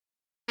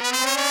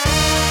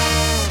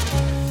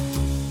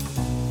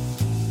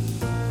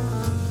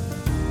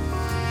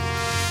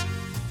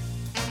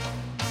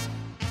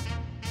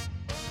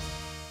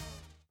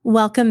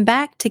Welcome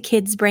back to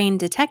Kids Brain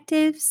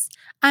Detectives.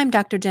 I'm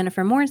Dr.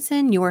 Jennifer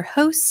Morrison, your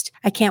host.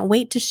 I can't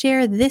wait to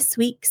share this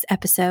week's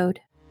episode.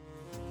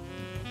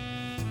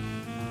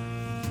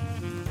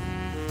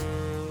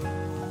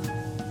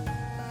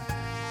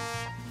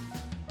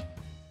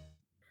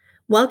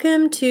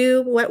 Welcome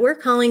to what we're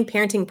calling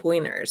Parenting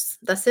Pointers.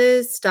 This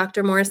is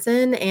Dr.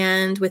 Morrison,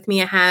 and with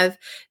me I have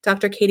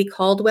Dr. Katie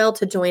Caldwell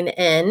to join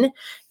in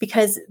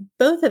because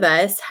both of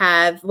us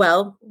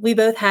we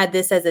both had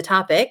this as a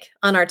topic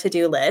on our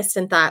to-do list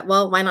and thought,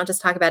 well, why not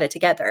just talk about it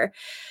together?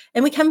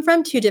 And we come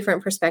from two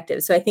different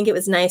perspectives, so I think it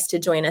was nice to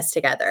join us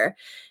together.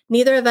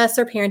 Neither of us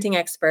are parenting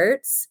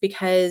experts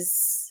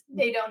because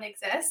they don't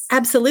exist.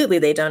 Absolutely,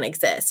 they don't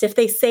exist. If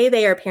they say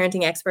they are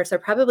parenting experts, they're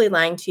probably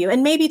lying to you,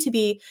 and maybe to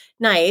be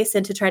nice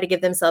and to try to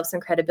give themselves some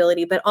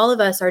credibility. But all of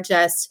us are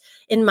just,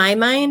 in my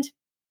mind,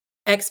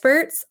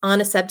 experts on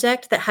a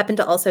subject that happen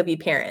to also be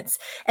parents.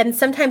 And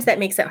sometimes that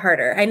makes it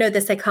harder. I know the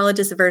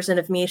psychologist version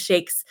of me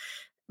shakes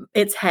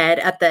its head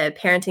at the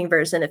parenting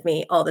version of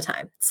me all the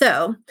time.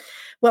 So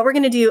what we're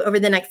going to do over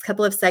the next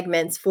couple of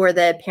segments for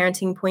the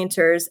Parenting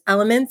Pointers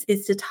elements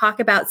is to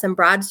talk about some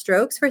broad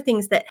strokes for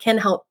things that can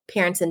help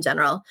parents in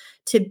general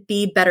to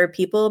be better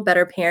people,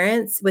 better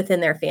parents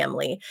within their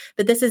family.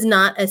 But this is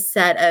not a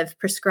set of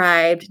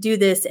prescribed, do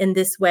this in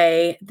this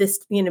way, this,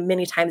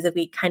 many times a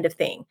week kind of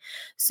thing.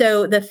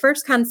 So the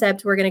first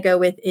concept we're going to go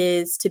with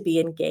is to be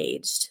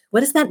engaged.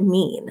 What does that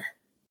mean?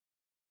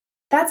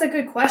 That's a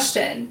good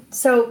question.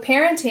 So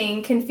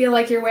parenting can feel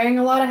like you're wearing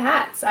a lot of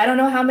hats. I don't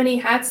know how many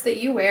hats that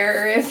you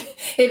wear or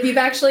if you've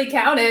actually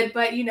counted,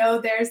 but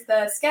there's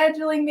the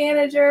scheduling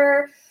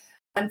manager,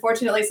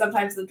 unfortunately,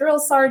 sometimes the drill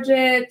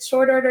sergeant,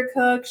 short order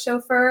cook,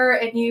 chauffeur,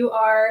 and you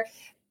are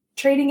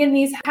trading in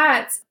these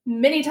hats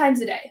many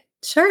times a day.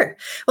 Sure.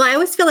 Well, I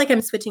always feel like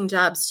I'm switching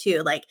jobs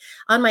too. Like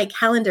on my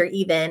calendar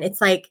even, it's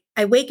like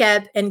I wake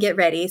up and get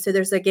ready. So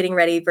there's a getting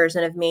ready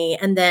version of me.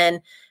 And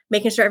then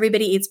making sure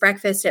everybody eats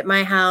breakfast at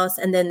my house.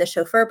 And then the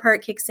chauffeur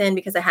part kicks in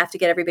because I have to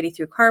get everybody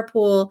through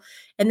carpool.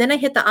 And then I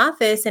hit the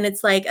office and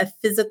it's like a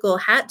physical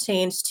hat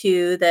change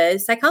to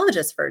the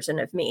psychologist version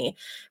of me,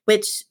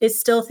 which is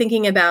still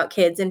thinking about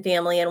kids and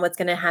family and what's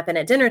going to happen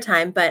at dinner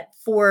time. But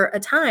for a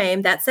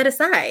time that's set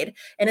aside.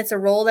 And it's a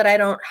role that I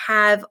don't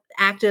have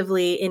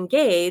actively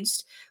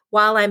engaged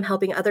while I'm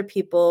helping other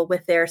people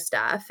with their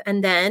stuff.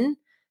 And then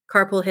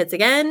carpool hits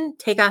again,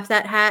 take off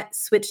that hat,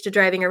 switch to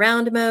driving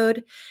around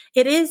mode.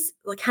 It is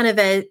kind of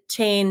a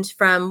change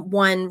from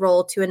one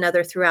role to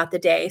another throughout the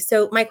day.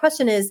 So my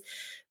question is,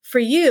 for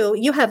you,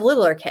 you have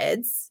littler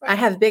kids. Right. I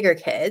have bigger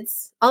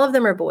kids. All of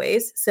them are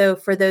boys. So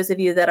for those of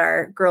you that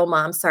are girl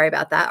moms, sorry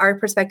about that. Our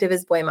perspective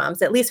is boy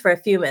moms, at least for a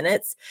few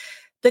minutes.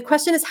 The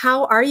question is,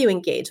 how are you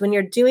engaged when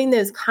you're doing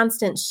those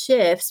constant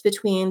shifts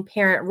between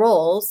parent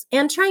roles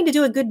and trying to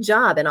do a good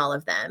job in all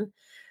of them?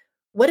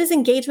 What does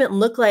engagement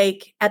look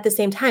like at the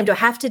same time? Do I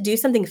have to do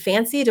something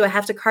fancy? Do I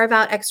have to carve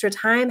out extra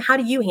time? How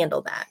do you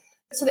handle that?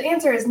 So the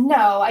answer is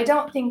no. I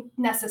don't think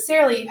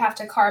necessarily you have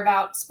to carve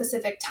out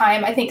specific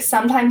time. I think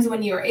sometimes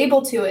when you are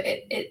able to,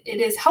 it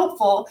is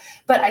helpful.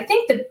 But I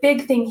think the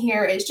big thing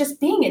here is just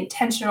being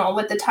intentional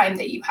with the time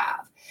that you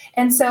have.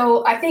 And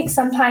so I think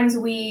sometimes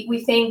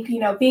we think,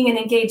 being an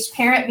engaged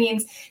parent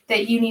means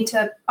that you need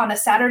to, on a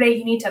Saturday,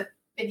 you need to,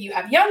 if you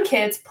have young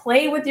kids,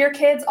 play with your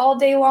kids all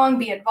day long,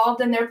 be involved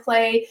in their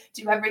play,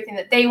 do everything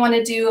that they want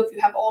to do. If you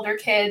have older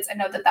kids, I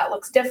know that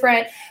looks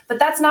different, but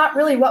that's not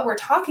really what we're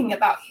talking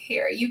about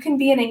here. You can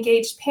be an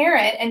engaged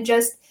parent and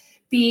just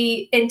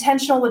be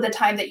intentional with the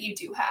time that you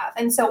do have.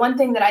 And so one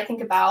thing that I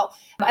think about,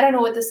 I don't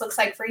know what this looks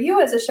like for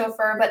you as a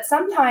chauffeur, but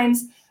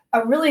sometimes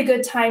a really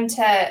good time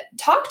to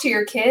talk to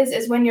your kids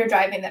is when you're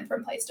driving them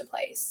from place to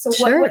place. So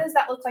Sure. What does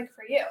that look like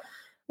for you?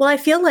 Well, I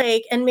feel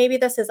like, and maybe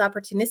this is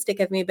opportunistic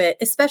of me, but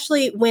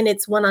especially when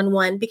it's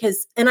one-on-one,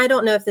 because, and I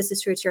don't know if this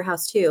is true at your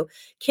house too,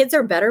 kids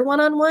are better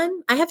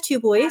one-on-one. I have two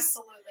boys.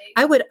 Absolutely.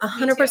 I would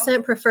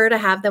 100% prefer to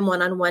have them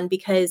one-on-one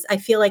because I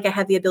feel like I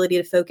have the ability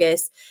to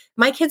focus.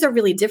 My kids are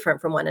really different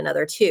from one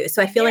another too.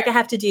 So I feel like I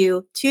have to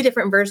do two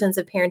different versions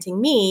of parenting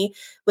me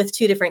with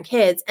two different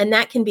kids. And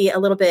that can be a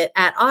little bit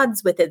at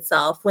odds with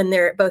itself when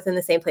they're both in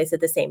the same place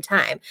at the same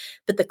time.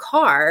 But the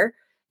car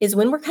is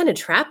when we're kind of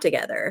trapped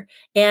together.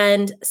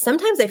 And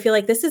sometimes I feel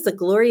like this is a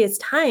glorious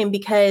time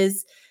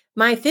because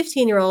my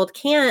 15-year-old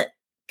can't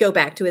go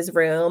back to his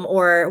room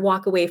or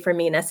walk away from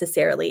me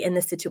necessarily in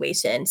this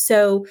situation.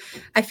 So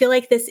I feel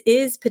like this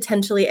is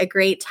potentially a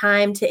great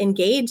time to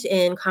engage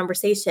in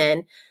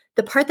conversation.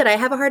 The part that I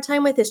have a hard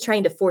time with is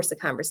trying to force a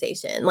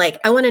conversation. Like,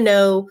 I want to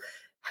know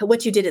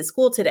what you did at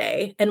school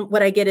today. And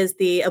what I get is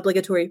the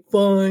obligatory,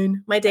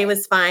 fine, my day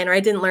was fine, or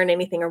I didn't learn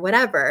anything or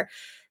whatever.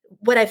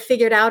 What I've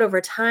figured out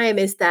over time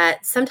is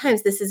that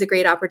sometimes this is a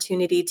great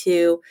opportunity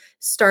to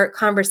start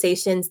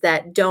conversations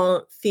that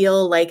don't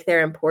feel like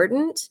they're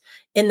important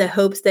in the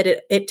hopes that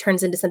it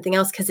turns into something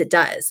else, because it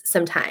does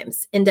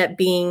sometimes end up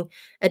being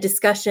a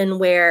discussion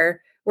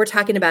where we're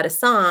talking about a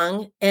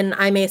song and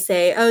I may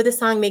say, oh, this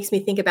song makes me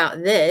think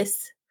about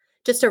this.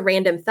 just a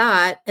random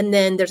thought. And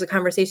then there's a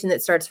conversation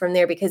that starts from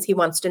there because he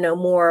wants to know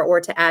more or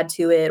to add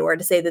to it or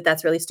to say that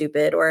that's really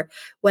stupid or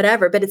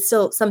whatever. But it's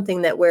still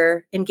something that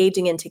we're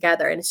engaging in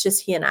together. And it's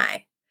just he and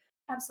I.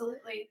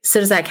 Absolutely. So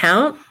does that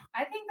count?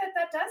 I think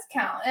that does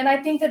count. And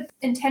I think that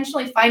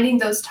intentionally finding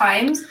those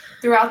times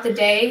throughout the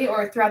day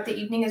or throughout the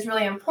evening is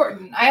really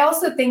important. I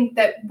also think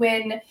that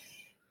when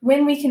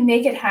we can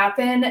make it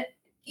happen,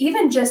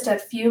 even just a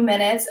few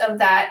minutes of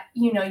that,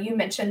 you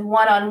mentioned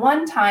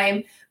one-on-one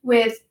time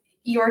with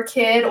your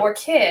kid or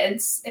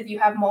kids, if you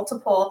have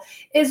multiple,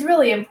 is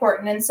really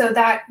important. And so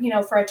that,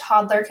 for a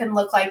toddler can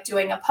look like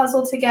doing a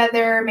puzzle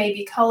together,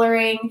 maybe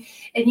coloring.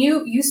 And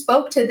you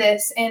spoke to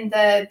this in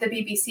the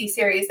BBC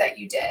series that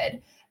you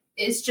did.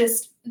 It's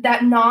just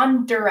that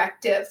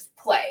non-directive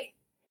play.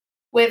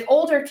 With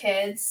older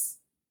kids,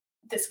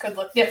 this could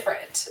look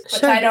different,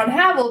 but Sure. I don't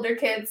have older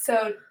kids.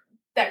 So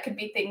that could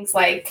be things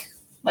like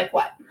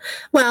what?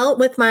 Well,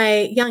 with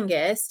my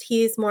youngest,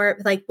 he's more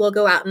like, we'll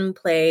go out and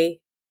play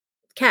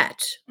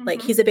catch.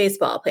 Like he's a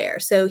baseball player.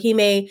 So he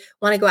may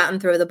want to go out and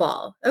throw the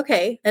ball.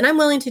 Okay. And I'm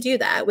willing to do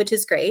that, which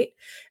is great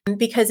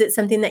because it's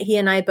something that he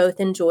and I both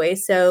enjoy.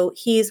 So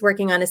he's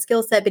working on a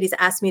skill set, but he's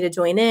asked me to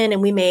join in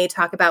and we may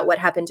talk about what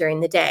happened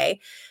during the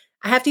day.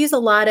 I have to use a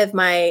lot of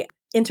my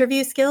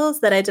interview skills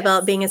that I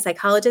developed being a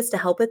psychologist to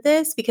help with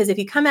this, because if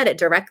you come at it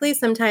directly,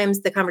 sometimes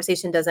the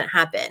conversation doesn't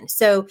happen.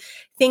 So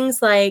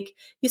things like,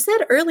 you said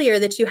earlier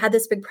that you had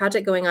this big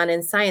project going on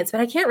in science, but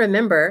I can't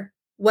remember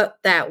what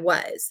that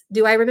was.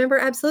 Do I remember?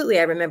 Absolutely,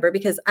 I remember,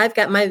 because I've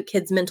got my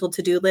kids' mental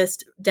to-do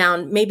list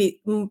down maybe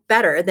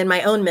better than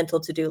my own mental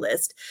to-do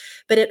list,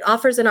 but it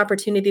offers an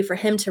opportunity for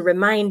him to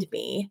remind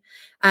me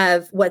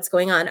of what's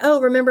going on.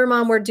 Oh, remember,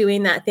 Mom, we're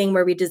doing that thing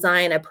where we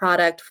design a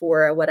product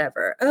for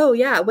whatever. Oh,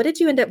 yeah. What did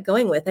you end up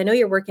going with? I know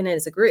you're working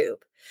as a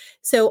group.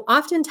 So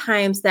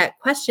oftentimes that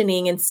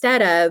questioning,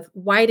 instead of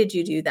why did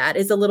you do that,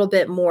 is a little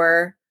bit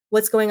more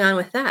what's going on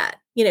with that,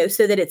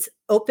 so that it's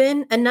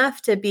open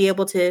enough to be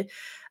able to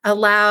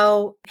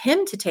allow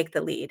him to take the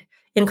lead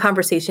in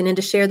conversation and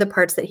to share the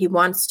parts that he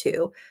wants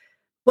to.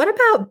 What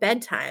about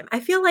bedtime?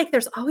 I feel like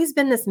there's always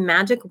been this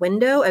magic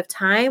window of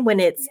time when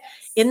it's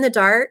in the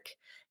dark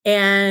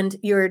and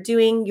you're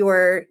doing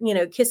your,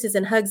 kisses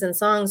and hugs and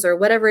songs or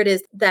whatever it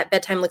is that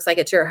bedtime looks like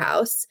at your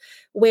house,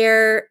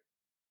 where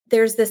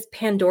there's this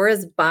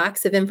Pandora's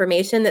box of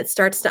information that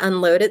starts to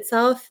unload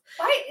itself.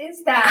 Why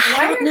is that?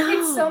 Why are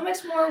kids so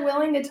much more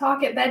willing to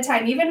talk at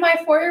bedtime? Even my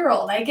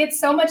 4-year-old, I get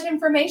so much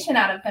information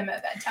out of him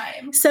at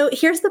bedtime. So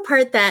here's the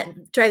part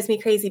that drives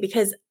me crazy,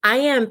 because I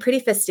am pretty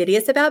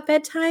fastidious about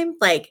bedtime.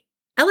 Like,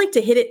 I like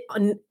to hit it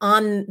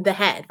on the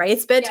head, right?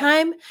 It's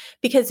bedtime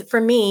because for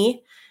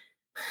me,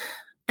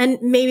 and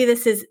maybe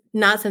this is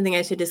not something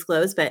I should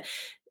disclose, but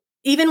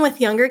even with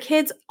younger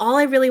kids, all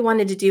I really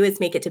wanted to do is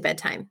make it to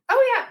bedtime.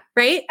 Oh, yeah.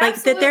 Right? Absolutely.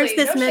 Like that there's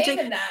this no magic. Shame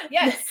in that.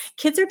 Yes.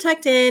 Kids are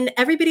tucked in.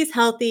 Everybody's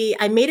healthy.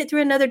 I made it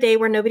through another day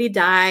where nobody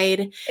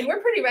died. And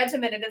we're pretty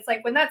regimented. It's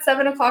like when that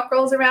 7 o'clock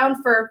rolls around,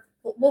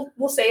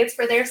 we'll say it's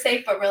for their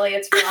sake, but really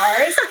it's for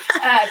ours.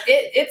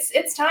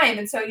 It's time.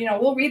 And so,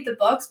 we'll read the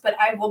books, but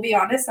I will be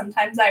honest,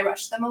 sometimes I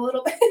rush them a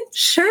little bit.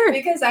 Sure.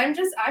 Because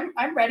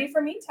I'm ready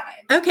for me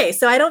time. Okay.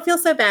 So I don't feel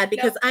so bad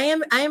because I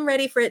am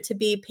ready for it to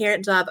be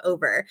parent job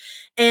over.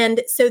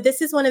 And so this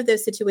is one of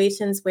those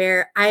situations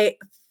where I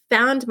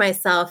found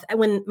myself,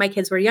 when my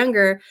kids were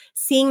younger,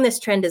 seeing this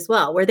trend as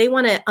well, where they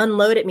want to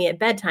unload at me at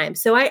bedtime.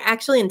 So I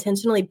actually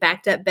intentionally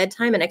backed up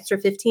bedtime an extra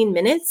 15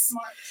 minutes.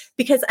 Smart.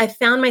 Because I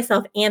found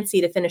myself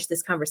antsy to finish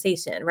this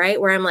conversation, right?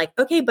 Where I'm like,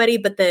 okay, buddy,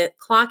 but the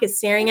clock is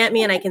staring at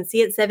me and I can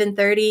see it's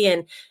 7:30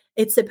 and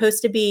it's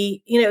supposed to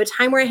be, a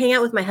time where I hang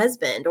out with my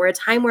husband or a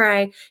time where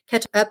I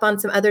catch up on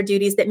some other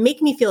duties that make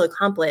me feel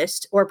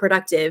accomplished or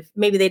productive.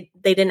 Maybe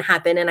they didn't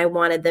happen and I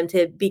wanted them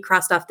to be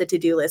crossed off the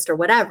to-do list or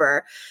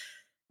whatever.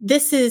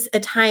 This is a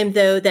time,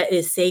 though, that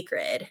is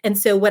sacred. And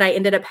so what I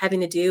ended up having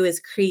to do is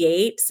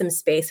create some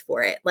space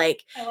for it.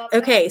 Like,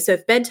 okay, so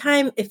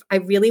if I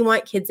really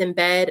want kids in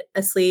bed,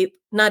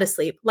 not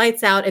asleep,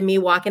 lights out, and me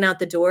walking out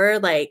the door,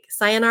 like,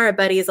 sayonara,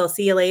 buddies, I'll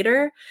see you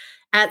later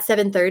at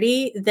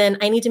 7:30, then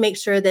I need to make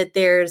sure that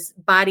there's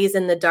bodies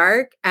in the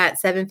dark at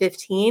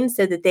 7:15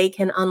 so that they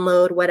can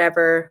unload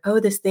whatever, oh,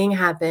 this thing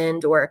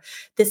happened, or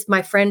this,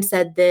 my friend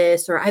said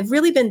this, or I've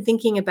really been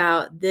thinking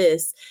about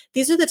this.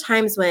 These are the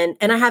times when,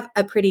 and I have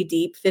a pretty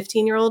deep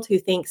 15-year-old who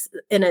thinks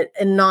in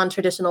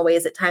non-traditional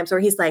ways at times, where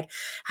he's like,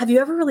 have you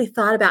ever really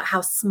thought about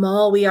how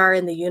small we are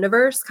in the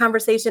universe?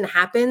 Conversation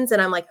happens. And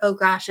I'm like, oh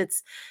gosh,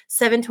 it's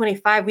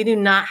 7:25. We do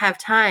not have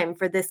time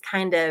for this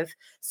kind of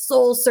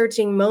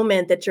soul-searching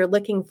moment that you're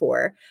looking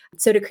for.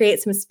 So to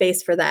create some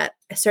space for that,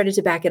 I started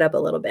to back it up a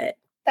little bit.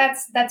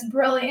 That's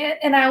brilliant.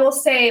 And I will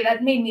say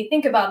that made me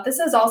think about, this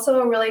is also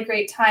a really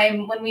great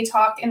time when we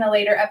talk in a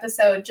later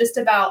episode just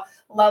about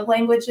love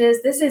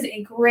languages. This is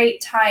a great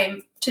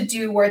time to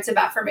do words of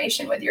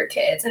affirmation with your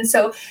kids. And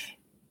so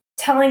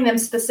telling them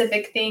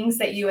specific things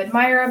that you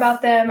admire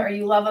about them or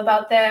you love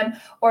about them,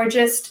 or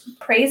just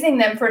praising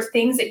them for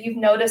things that you've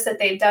noticed that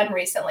they've done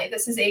recently.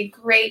 This is a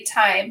great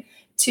time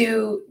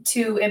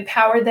to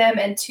empower them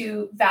and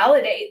to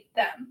validate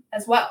them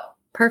as well.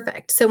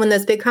 Perfect. So when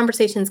those big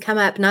conversations come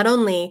up, not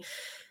only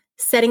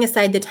setting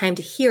aside the time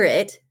to hear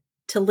it,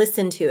 to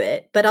listen to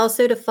it, but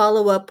also to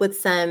follow up with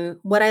some,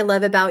 what I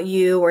love about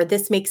you, or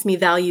this makes me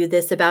value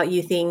this about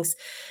you things.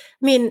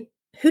 I mean,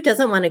 who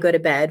doesn't want to go to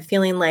bed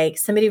feeling like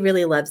somebody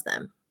really loves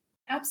them?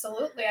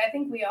 Absolutely. I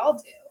think we all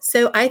do.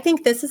 So I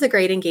think this is a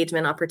great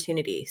engagement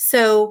opportunity.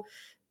 So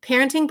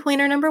parenting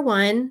pointer number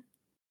 1,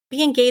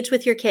 be engaged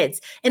with your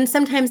kids. And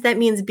sometimes that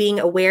means being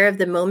aware of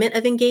the moment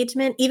of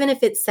engagement, even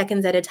if it's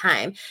seconds at a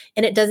time.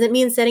 And it doesn't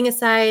mean setting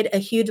aside a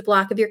huge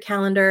block of your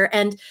calendar.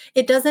 And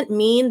it doesn't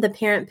mean the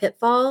parent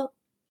pitfall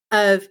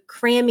of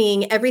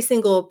cramming every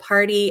single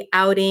party,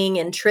 outing,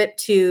 and trip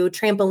to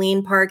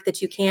trampoline park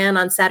that you can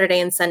on Saturday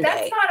and Sunday.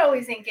 That's not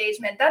always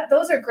engagement.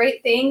 Those are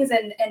great things.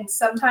 And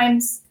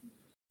sometimes,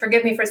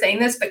 forgive me for saying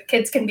this, but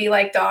kids can be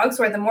like dogs,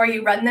 where the more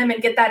you run them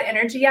and get that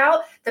energy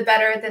out, the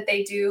better that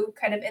they do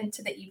kind of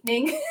into the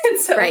evening.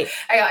 So right.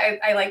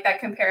 I like that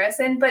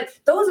comparison, but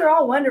those are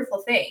all wonderful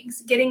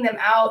things. Getting them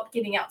out,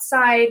 getting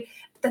outside,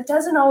 that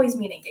doesn't always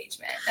mean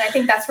engagement. And I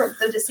think that's where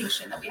the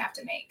distinction that we have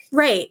to make.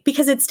 Right.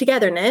 Because it's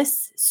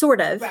togetherness, sort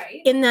of,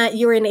 right, in that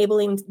you're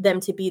enabling them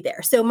to be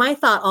there. So my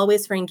thought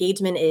always for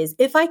engagement is,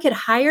 if I could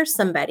hire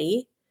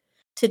somebody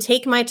to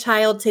take my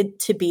child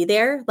to be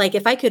there, like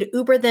if I could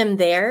Uber them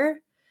there,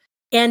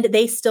 and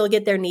they still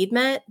get their need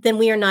met, then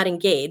we are not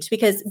engaged,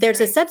 because there's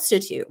a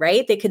substitute,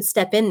 right? They could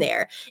step in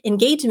there.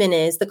 Engagement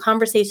is the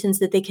conversations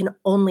that they can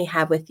only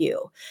have with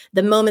you,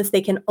 the moments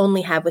they can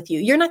only have with you.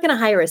 You're not going to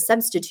hire a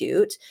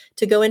substitute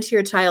to go into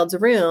your child's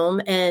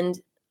room and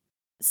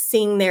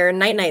sing their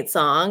night-night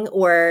song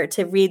or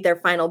to read their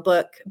final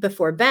book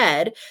before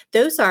bed.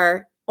 Those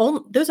are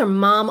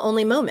mom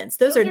only moments.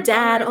 Those are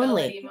dad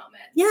only moments.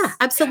 Yeah,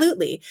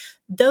 absolutely.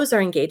 Yeah. Those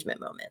are engagement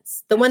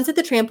moments. The ones at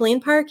the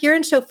trampoline park, you're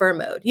in chauffeur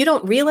mode. You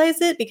don't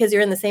realize it because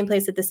you're in the same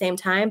place at the same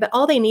time, but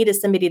all they need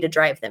is somebody to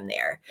drive them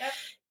there. Yep.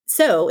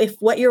 So if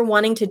what you're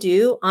wanting to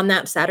do on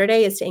that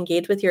Saturday is to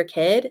engage with your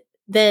kid,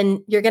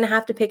 then you're going to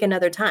have to pick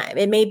another time.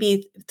 It may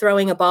be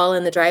throwing a ball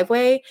in the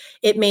driveway.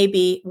 It may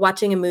be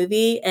watching a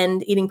movie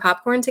and eating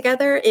popcorn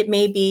together. It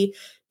may be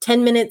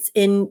 10 minutes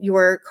in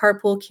your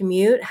carpool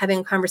commute, having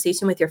a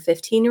conversation with your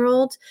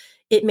 15-year-old.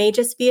 It may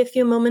just be a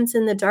few moments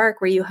in the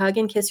dark where you hug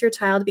and kiss your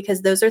child,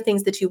 because those are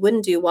things that you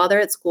wouldn't do while they're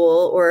at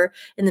school or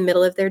in the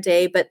middle of their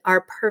day, but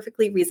are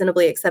perfectly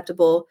reasonably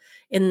acceptable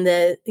in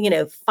the,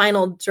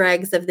 final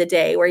dregs of the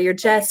day, where you're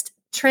just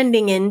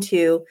trending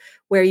into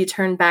where you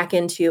turn back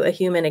into a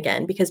human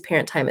again because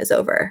parent time is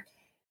over.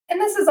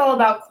 And this is all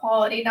about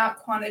quality, not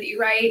quantity,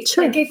 right?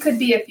 Sure. Like it could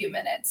be a few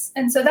minutes.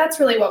 And so that's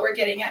really what we're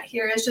getting at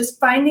here, is just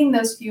finding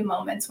those few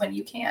moments when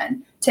you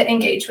can to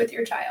engage with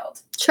your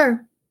child.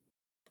 Sure.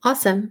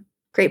 Awesome.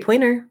 Great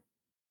pointer.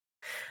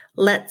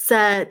 Let's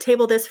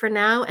table this for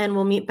now, and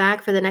we'll meet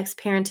back for the next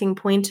parenting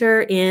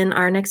pointer in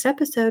our next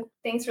episode.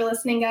 Thanks for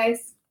listening,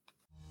 guys.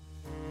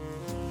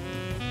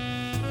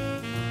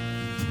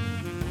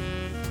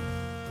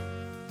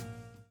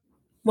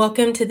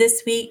 Welcome to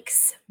this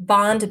week's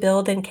Bond,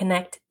 Build, and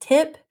Connect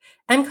tip.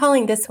 I'm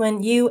calling this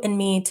one You and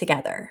Me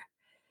Together.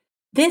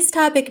 This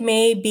topic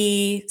may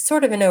be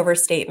sort of an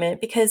overstatement,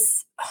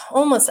 because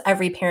almost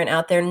every parent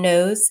out there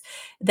knows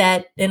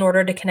that in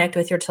order to connect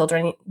with your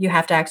children, you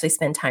have to actually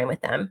spend time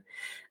with them.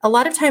 A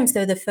lot of times,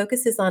 though, the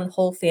focus is on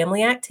whole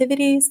family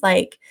activities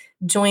like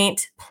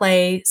joint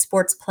play,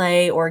 sports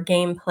play, or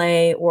game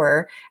play,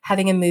 or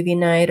having a movie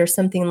night or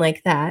something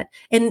like that.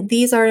 And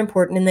these are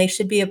important, and they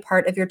should be a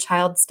part of your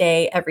child's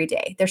day every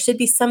day. There should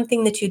be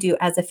something that you do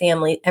as a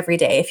family every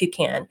day if you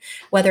can,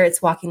 whether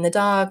it's walking the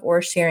dog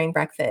or sharing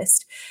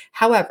breakfast.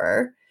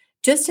 However,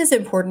 just as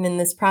important in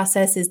this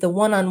process is the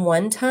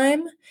one-on-one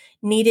time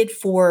needed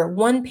for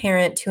one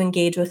parent to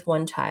engage with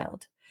one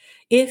child.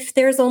 If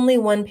there's only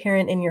one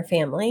parent in your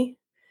family,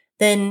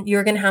 then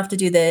you're going to have to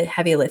do the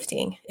heavy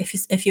lifting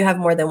if you have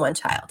more than one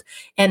child,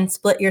 and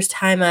split your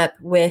time up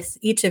with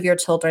each of your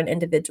children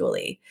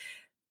individually.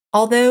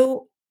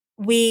 Although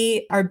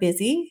we are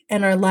busy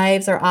and our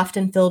lives are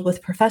often filled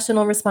with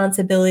professional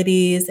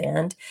responsibilities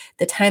and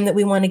the time that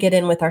we want to get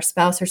in with our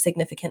spouse or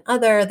significant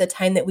other, the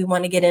time that we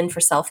want to get in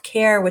for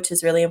self-care, which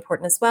is really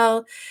important as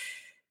well,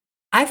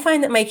 I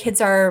find that my kids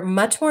are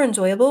much more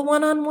enjoyable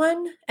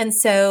one-on-one. And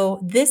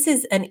so this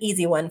is an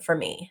easy one for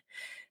me.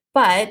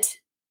 But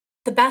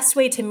the best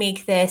way to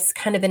make this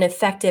kind of an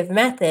effective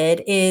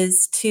method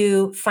is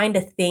to find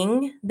a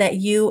thing that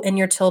you and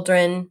your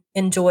children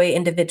enjoy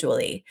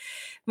individually.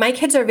 My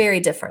kids are very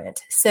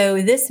different.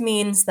 So this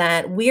means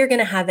that we are going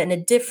to have a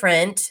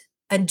different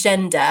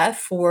agenda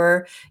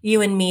for you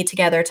and me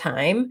together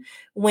time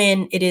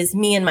when it is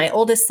me and my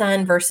oldest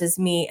son versus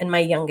me and my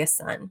youngest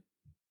son.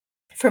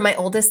 For my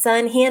oldest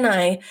son, he and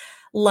I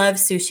love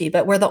sushi,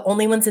 but we're the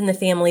only ones in the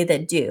family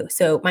that do.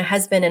 So my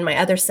husband and my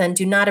other son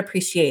do not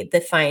appreciate the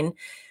fine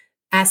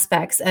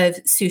aspects of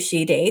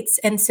sushi dates.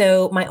 And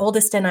so my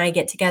oldest and I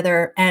get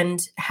together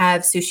and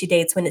have sushi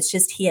dates when it's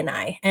just he and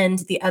I, and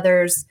the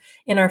others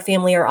in our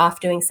family are off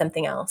doing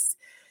something else.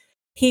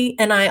 He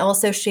and I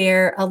also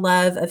share a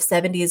love of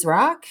 70s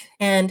rock.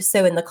 And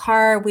so in the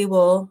car, we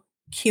will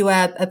queue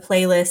up a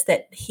playlist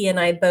that he and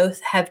I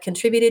both have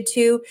contributed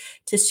to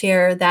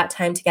share that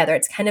time together.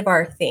 It's kind of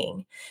our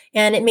thing.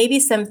 And it may be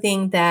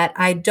something that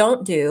I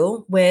don't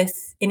do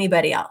with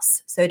anybody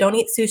else. So I don't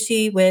eat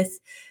sushi with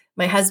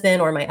my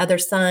husband or my other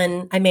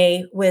son. I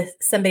may with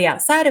somebody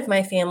outside of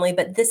my family,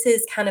 but this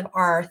is kind of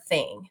our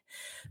thing.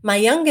 My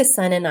youngest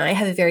son and I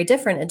have a very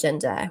different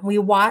agenda. We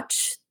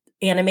watch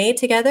anime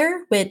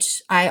together,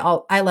 which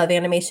I love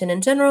animation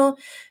in general.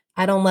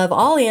 I don't love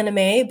all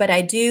anime, but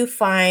I do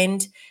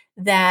find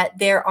that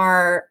there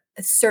are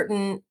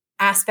certain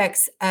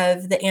aspects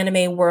of the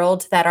anime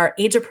world that are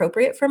age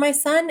appropriate for my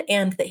son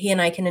and that he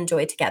and I can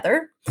enjoy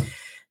together.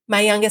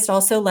 My youngest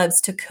also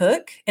loves to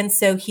cook. And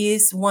so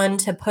he's one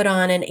to put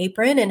on an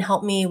apron and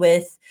help me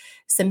with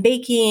some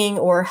baking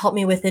or help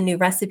me with a new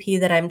recipe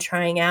that I'm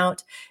trying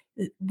out.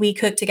 We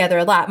cook together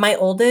a lot. My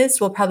oldest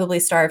will probably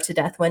starve to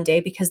death one day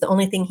because the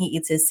only thing he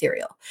eats is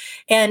cereal.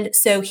 And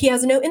so he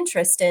has no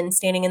interest in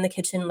standing in the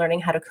kitchen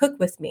learning how to cook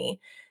with me.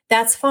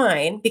 That's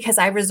fine because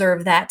I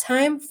reserve that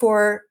time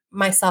for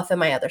myself and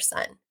my other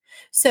son.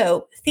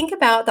 So think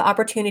about the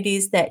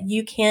opportunities that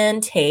you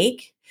can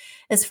take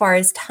as far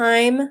as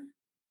time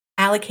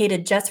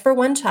allocated just for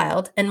one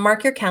child and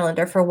mark your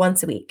calendar for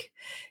once a week.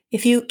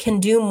 If you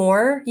can do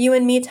more you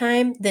and me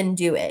time, then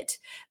do it.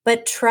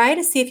 But try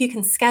to see if you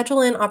can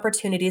schedule in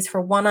opportunities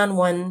for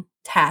one-on-one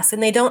tasks,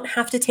 and they don't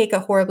have to take a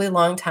horribly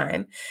long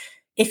time.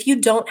 If you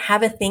don't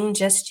have a thing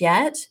just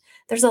yet,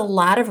 there's a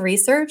lot of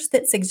research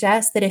that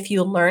suggests that if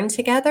you learn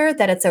together,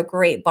 that it's a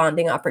great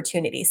bonding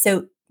opportunity.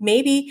 So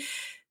maybe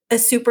a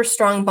super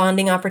strong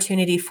bonding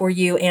opportunity for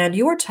you and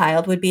your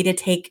child would be to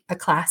take a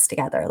class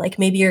together. Like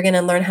maybe you're going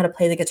to learn how to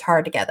play the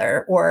guitar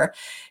together or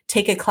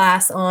take a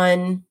class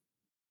on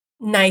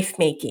knife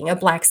making, a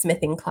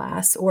blacksmithing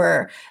class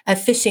or a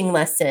fishing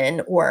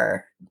lesson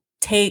or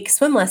take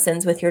swim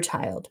lessons with your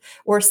child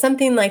or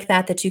something like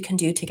that that you can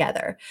do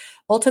together.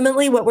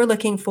 Ultimately, what we're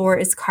looking for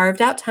is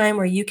carved out time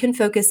where you can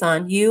focus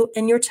on you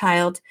and your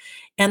child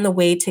and the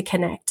way to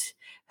connect.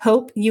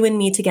 Hope You and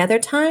Me Together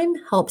time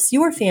helps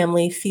your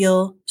family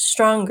feel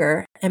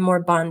stronger and more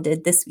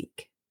bonded this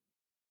week.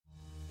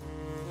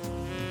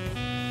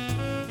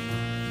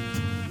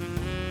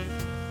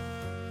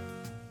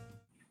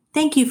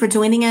 Thank you for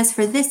joining us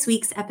for this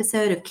week's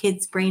episode of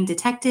Kids Brain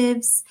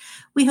Detectives.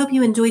 We hope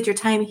you enjoyed your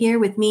time here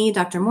with me,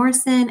 Dr.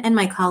 Morrison, and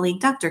my colleague,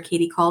 Dr.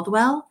 Katie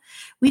Caldwell.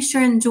 We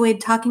sure enjoyed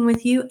talking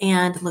with you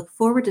and look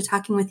forward to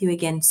talking with you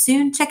again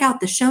soon. Check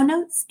out the show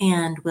notes,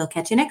 and we'll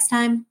catch you next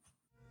time.